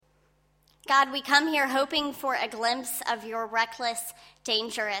God, we come here hoping for a glimpse of your reckless,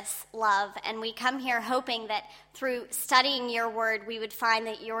 dangerous love, and we come here hoping that through studying your word, we would find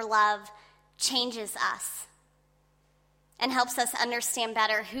that your love changes us and helps us understand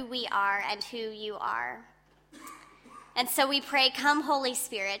better who we are and who you are. And so we pray, come Holy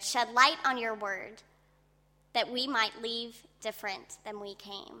Spirit, shed light on your word, that we might leave different than we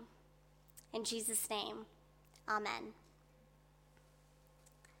came. In Jesus' name, amen.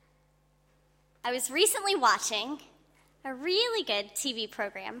 I was recently watching a really good TV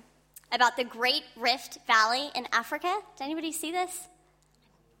program about the Great Rift Valley in Africa. Did anybody see this?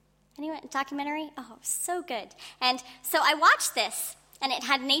 Anyone? Documentary? Oh, so good. And so I watched this, and it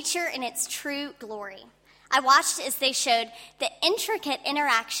had nature in its true glory. I watched as they showed the intricate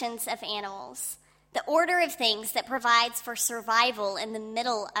interactions of animals, the order of things that provides for survival in the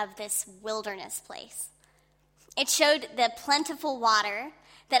middle of this wilderness place. It showed the plentiful water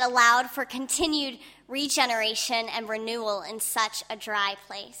that allowed for continued regeneration and renewal in such a dry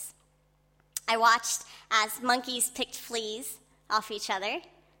place. I watched as monkeys picked fleas off each other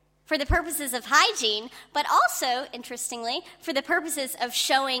for the purposes of hygiene, but also, interestingly, for the purposes of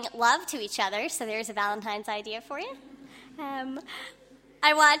showing love to each other. So there's a Valentine's idea for you.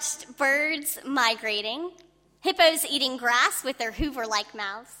 I watched birds migrating, hippos eating grass with their Hoover-like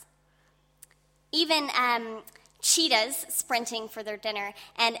mouths, even cheetahs sprinting for their dinner,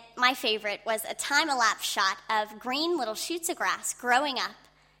 and my favorite was a time-elapse shot of green little shoots of grass growing up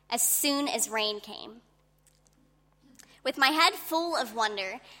as soon as rain came. With my head full of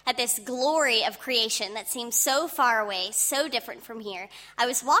wonder at this glory of creation that seemed so far away, so different from here, I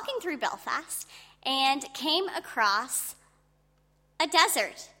was walking through Belfast and came across a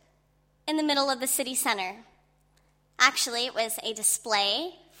desert in the middle of the city center. Actually, it was a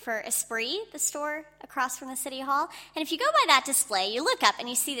display for Esprit, the store across from the city hall. And if you go by that display, you look up and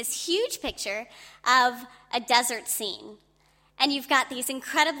you see this huge picture of a desert scene. And you've got these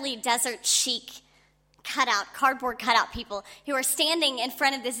incredibly desert chic cardboard cutout people who are standing in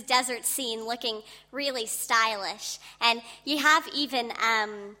front of this desert scene looking really stylish. And you have even,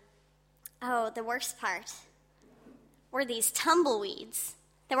 the worst part were these tumbleweeds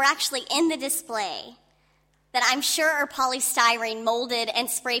that were actually in the display that I'm sure are polystyrene molded and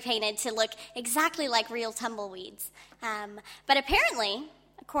spray painted to look exactly like real tumbleweeds. But apparently,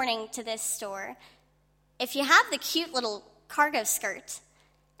 according to this store, if you have the cute little cargo skirt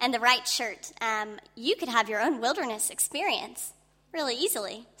and the right shirt, you could have your own wilderness experience really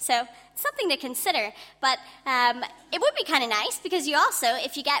easily. So it's something to consider. But it would be kind of nice because you also,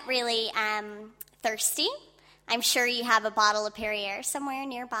 if you get really thirsty, I'm sure you have a bottle of Perrier somewhere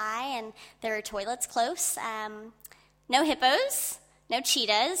nearby, and there are toilets close. No hippos, no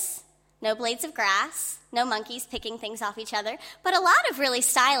cheetahs, no blades of grass, no monkeys picking things off each other, but a lot of really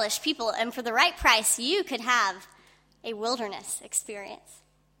stylish people, and for the right price, you could have a wilderness experience.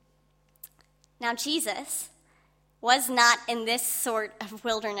 Now, Jesus was not in this sort of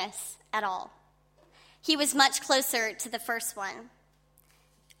wilderness at all. He was much closer to the first one.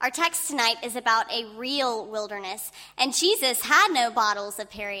 Our text tonight is about a real wilderness, and Jesus had no bottles of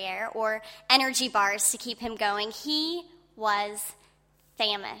Perrier or energy bars to keep him going. He was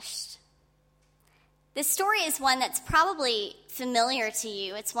famished. This story is one that's probably familiar to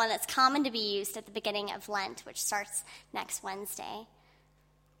you. It's one that's common to be used at the beginning of Lent, which starts next Wednesday.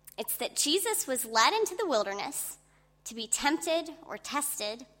 It's that Jesus was led into the wilderness to be tempted or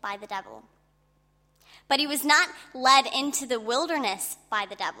tested by the devil. But he was not led into the wilderness by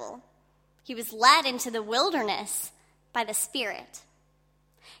the devil. He was led into the wilderness by the Spirit.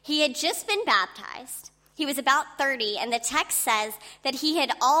 He had just been baptized. He was about 30, and the text says that he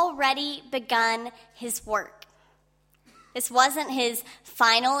had already begun his work. This wasn't his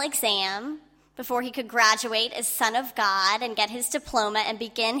final exam before he could graduate as Son of God and get his diploma and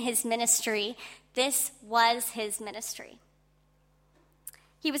begin his ministry. This was his ministry.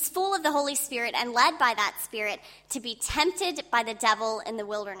 He was full of the Holy Spirit and led by that Spirit to be tempted by the devil in the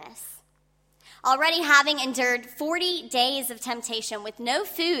wilderness. Already having endured 40 days of temptation with no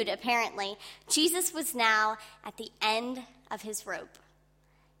food, apparently, Jesus was now at the end of his rope.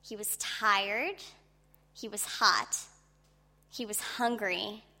 He was tired, he was hot, he was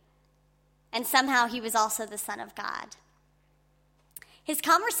hungry, and somehow he was also the Son of God. His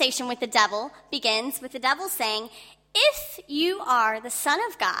conversation with the devil begins with the devil saying, "If you are the Son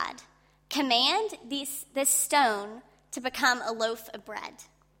of God, command this stone to become a loaf of bread."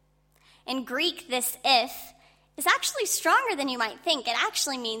 In Greek, this "if" is actually stronger than you might think. It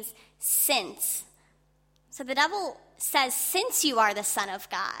actually means since. So the devil says, since you are the Son of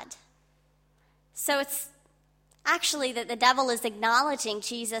God. So it's Actually, that the devil is acknowledging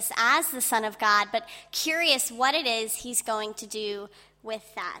Jesus as the Son of God, but curious what it is he's going to do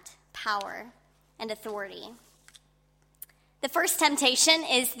with that power and authority. The first temptation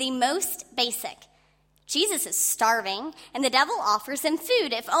is the most basic. Jesus is starving, and the devil offers him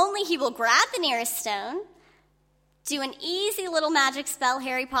food. If only he will grab the nearest stone, do an easy little magic spell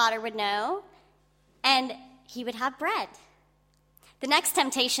Harry Potter would know, and he would have bread. The next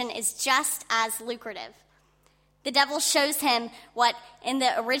temptation is just as lucrative. The devil shows him what, in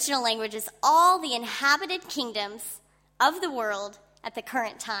the original language, is all the inhabited kingdoms of the world at the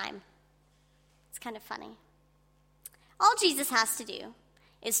current time. It's kind of funny. All Jesus has to do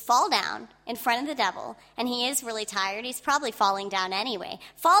is fall down in front of the devil, and he is really tired. He's probably falling down anyway.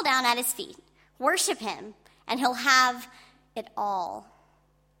 Fall down at his feet, worship him, and he'll have it all.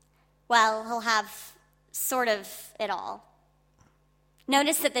 Well, he'll have sort of it all.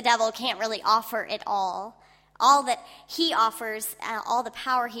 Notice that the devil can't really offer it all. All that he offers, all the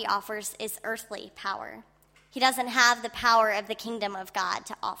power he offers is earthly power. He doesn't have the power of the kingdom of God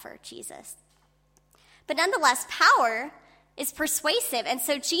to offer Jesus. But nonetheless, power is persuasive, and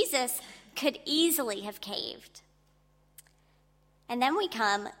so Jesus could easily have caved. And then we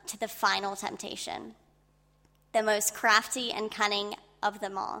come to the final temptation, the most crafty and cunning of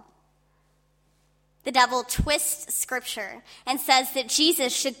them all. The devil twists Scripture and says that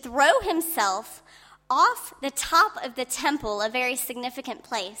Jesus should throw himself off the top of the temple, a very significant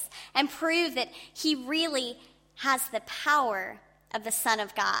place, and prove that he really has the power of the Son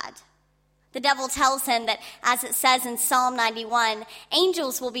of God. The devil tells him that, as it says in Psalm 91,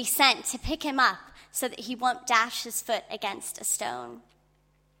 angels will be sent to pick him up so that he won't dash his foot against a stone.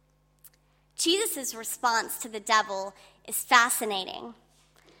 Jesus' response to the devil is fascinating.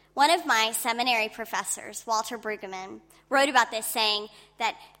 One of my seminary professors, Walter Brueggemann, wrote about this, saying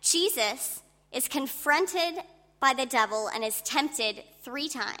that Jesus is confronted by the devil and is tempted 3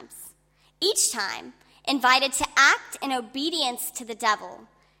 times, each time invited to act in obedience to the devil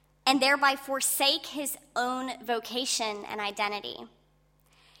and thereby forsake his own vocation and identity.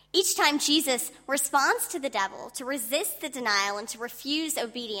 Each time Jesus responds to the devil to resist the denial and to refuse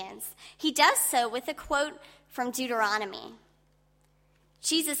obedience, he does so with a quote from Deuteronomy.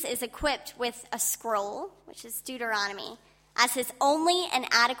 Jesus is equipped with a scroll, which is Deuteronomy, as his only and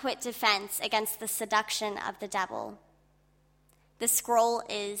adequate defense against the seduction of the devil. The scroll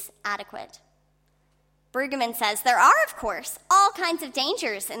is adequate. Brueggemann says, there are, of course, all kinds of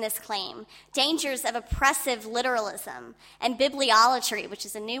dangers in this claim. Dangers of oppressive literalism and bibliolatry, which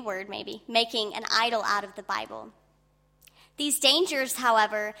is a new word maybe, making an idol out of the Bible. These dangers,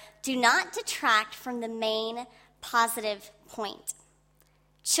 however, do not detract from the main positive point.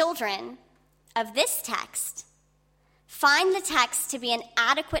 Children of this text find the text to be an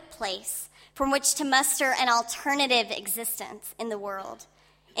adequate place from which to muster an alternative existence in the world,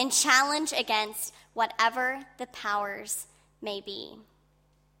 in challenge against whatever the powers may be.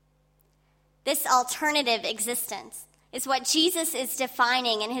 This alternative existence is what Jesus is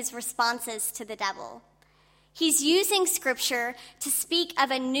defining in his responses to the devil. He's using Scripture to speak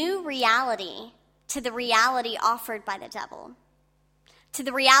of a new reality to the reality offered by the devil, to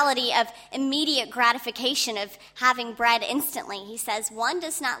the reality of immediate gratification of having bread instantly. He says, one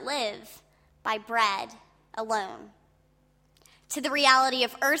does not live by bread alone. To the reality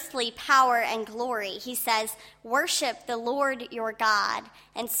of earthly power and glory, he says, worship the Lord your God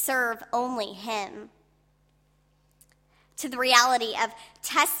and serve only him. To the reality of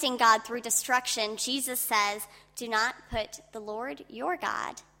testing God through destruction, Jesus says, do not put the Lord your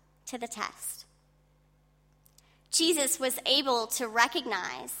God to the test. Jesus was able to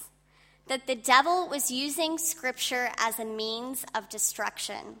recognize that the devil was using Scripture as a means of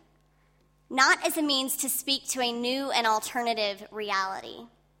destruction, not as a means to speak to a new and alternative reality.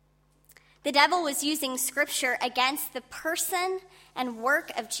 The devil was using Scripture against the person and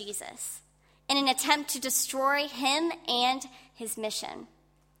work of Jesus in an attempt to destroy him and his mission.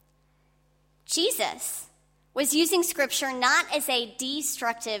 Jesus was using Scripture not as a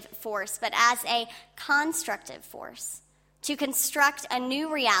destructive force, but as a constructive force to construct a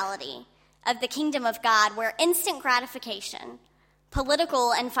new reality of the kingdom of God where instant gratification,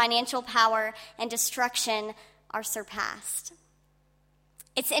 political and financial power, and destruction are surpassed.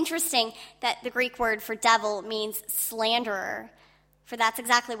 It's interesting that the Greek word for devil means slanderer, for that's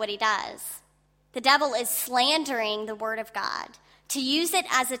exactly what he does. The devil is slandering the word of God to use it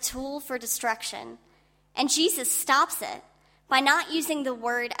as a tool for destruction. And Jesus stops it by not using the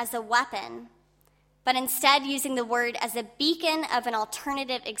word as a weapon, but instead using the word as a beacon of an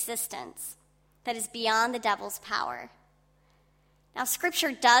alternative existence that is beyond the devil's power. Now,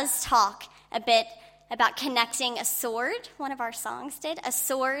 Scripture does talk a bit about connecting a sword. One of our songs did, a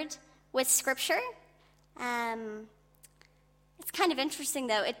sword with Scripture. It's kind of interesting,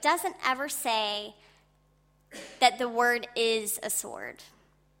 though. It doesn't ever say that the word is a sword.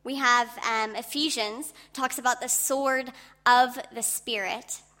 We have Ephesians talks about the sword of the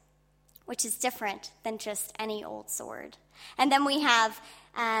Spirit, which is different than just any old sword. And then we have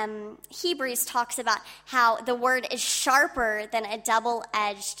Hebrews talks about how the word is sharper than a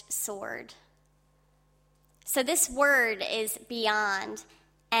double-edged sword. So this word is beyond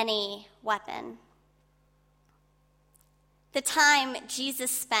any weapon. The time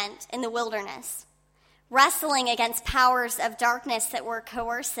Jesus spent in the wilderness, wrestling against powers of darkness that were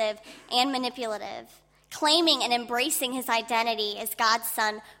coercive and manipulative, claiming and embracing his identity as God's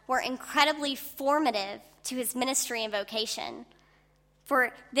son, were incredibly formative to his ministry and vocation.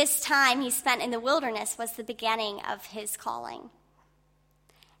 For this time he spent in the wilderness was the beginning of his calling.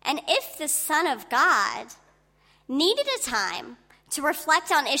 And if the Son of God needed a time to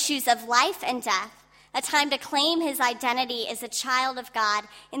reflect on issues of life and death, a time to claim his identity as a child of God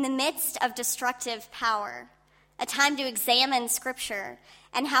in the midst of destructive power, a time to examine Scripture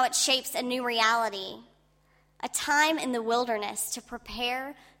and how it shapes a new reality, a time in the wilderness to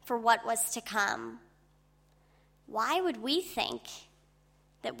prepare for what was to come. Why would we think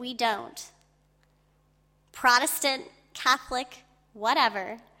that we don't? Protestant, Catholic,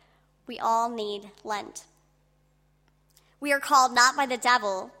 whatever, we all need Lent. We are called not by the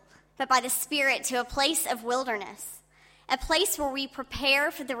devil, but by the Spirit to a place of wilderness, a place where we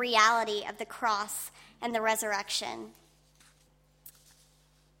prepare for the reality of the cross and the resurrection.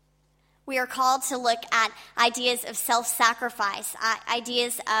 We are called to look at ideas of self-sacrifice,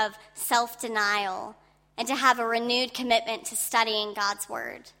 ideas of self-denial, and to have a renewed commitment to studying God's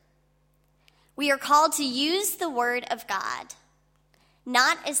word. We are called to use the word of God,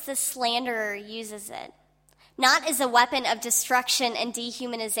 not as the slanderer uses it, not as a weapon of destruction and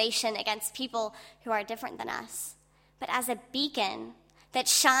dehumanization against people who are different than us, but as a beacon that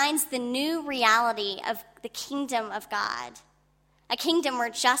shines the new reality of the kingdom of God, a kingdom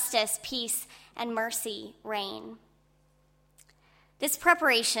where justice, peace, and mercy reign. This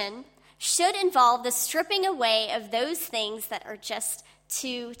preparation should involve the stripping away of those things that are just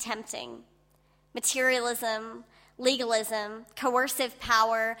too tempting. Materialism, legalism, coercive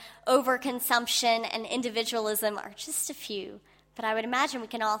power, overconsumption, and individualism are just a few, but I would imagine we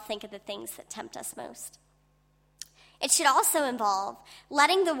can all think of the things that tempt us most. It should also involve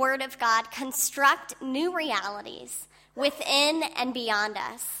letting the Word of God construct new realities within and beyond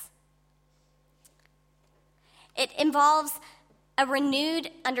us. It involves a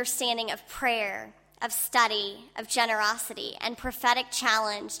renewed understanding of prayer, of study, of generosity, and prophetic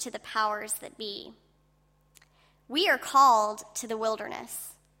challenge to the powers that be. We are called to the wilderness.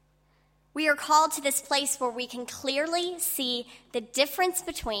 We are called to this place where we can clearly see the difference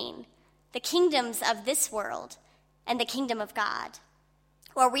between the kingdoms of this world and the kingdom of God,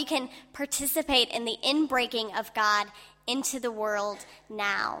 where we can participate in the inbreaking of God into the world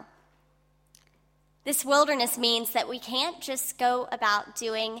now. This wilderness means that we can't just go about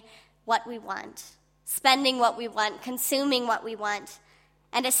doing what we want, spending what we want, consuming what we want,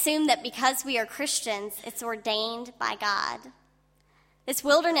 and assume that because we are Christians, it's ordained by God. This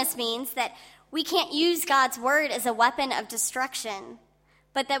wilderness means that we can't use God's word as a weapon of destruction,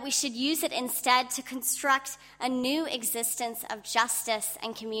 but that we should use it instead to construct a new existence of justice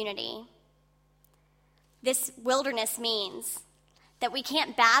and community. This wilderness means that we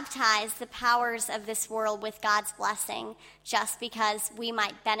can't baptize the powers of this world with God's blessing just because we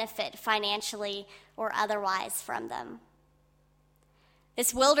might benefit financially or otherwise from them.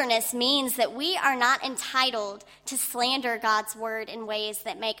 This wilderness means that we are not entitled to slander God's word in ways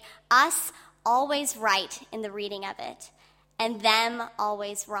that make us always right in the reading of it, and them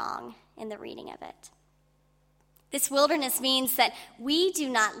always wrong in the reading of it. This wilderness means that we do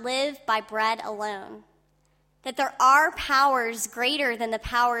not live by bread alone, that there are powers greater than the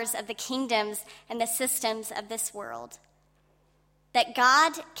powers of the kingdoms and the systems of this world, that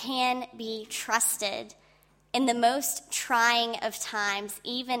God can be trusted in the most trying of times,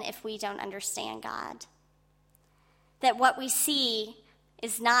 even if we don't understand God. That what we see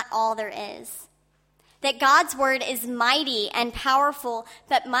is not all there is. That God's word is mighty and powerful,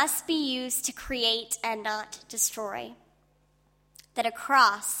 but must be used to create and not destroy. That a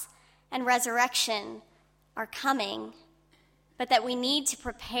cross and resurrection are coming, but that we need to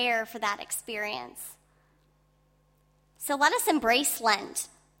prepare for that experience. So let us embrace Lent,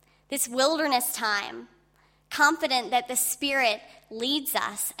 this wilderness time, confident that the Spirit leads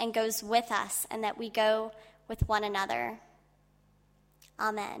us and goes with us, and that we go with one another.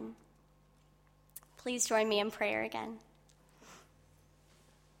 Amen. Please join me in prayer again.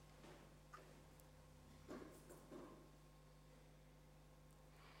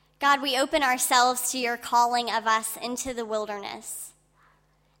 God, we open ourselves to your calling of us into the wilderness.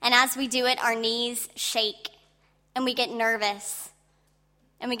 And as we do it, our knees shake and we get nervous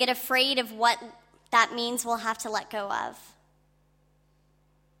and we get afraid of what that means we'll have to let go of.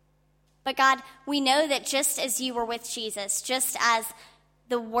 But God, we know that just as you were with Jesus, just as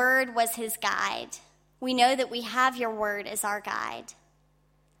the word was his guide, we know that we have your word as our guide.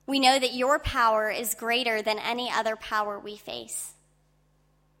 We know that your power is greater than any other power we face.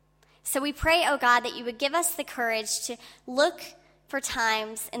 So we pray, oh God, that you would give us the courage to look for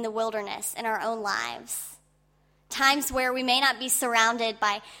times in the wilderness in our own lives. Times where we may not be surrounded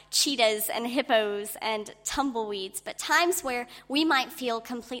by cheetahs and hippos and tumbleweeds, but times where we might feel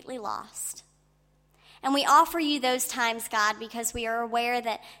completely lost. And we offer you those times, God, because we are aware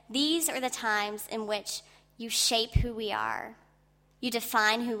that these are the times in which you shape who we are. You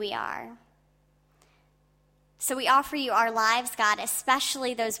define who we are. So we offer you our lives, God,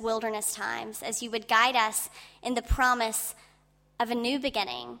 especially those wilderness times, as you would guide us in the promise of a new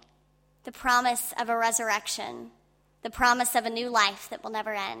beginning, the promise of a resurrection, the promise of a new life that will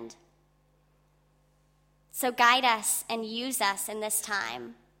never end. So guide us and use us in this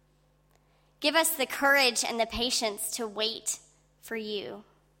time. Give us the courage and the patience to wait for you.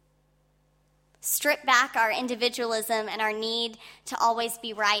 Strip back our individualism and our need to always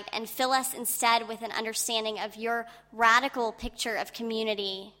be right and fill us instead with an understanding of your radical picture of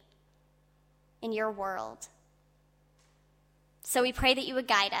community in your world. So we pray that you would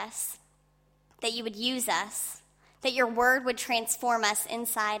guide us, that you would use us, that your word would transform us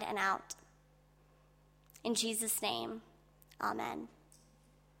inside and out. In Jesus' name, amen.